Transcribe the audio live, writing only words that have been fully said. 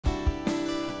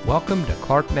Welcome to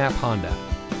Knapp Honda,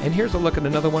 and here's a look at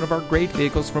another one of our great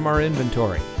vehicles from our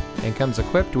inventory, and comes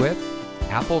equipped with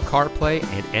Apple CarPlay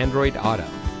and Android Auto,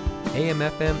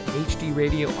 AM/FM HD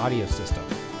radio audio system,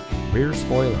 rear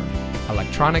spoiler,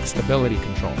 electronic stability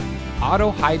control,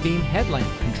 auto high beam headlamp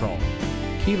control,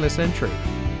 keyless entry,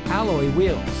 alloy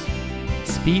wheels,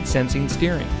 speed sensing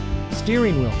steering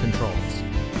wheel controls,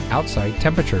 outside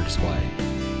temperature display,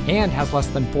 and has less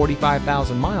than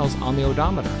 45,000 miles on the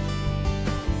odometer.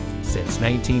 Since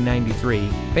 1993,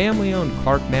 family-owned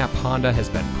Knapp Honda has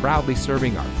been proudly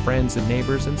serving our friends and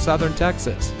neighbors in southern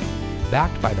Texas.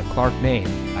 Backed by the Clark name,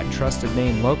 a trusted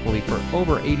name locally for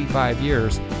over 85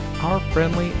 years, our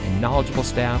friendly and knowledgeable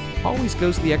staff always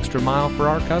goes the extra mile for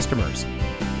our customers.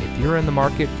 If you're in the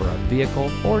market for a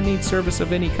vehicle or need service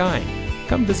of any kind,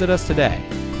 come visit us today.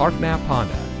 Knapp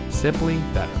Honda, simply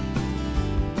better.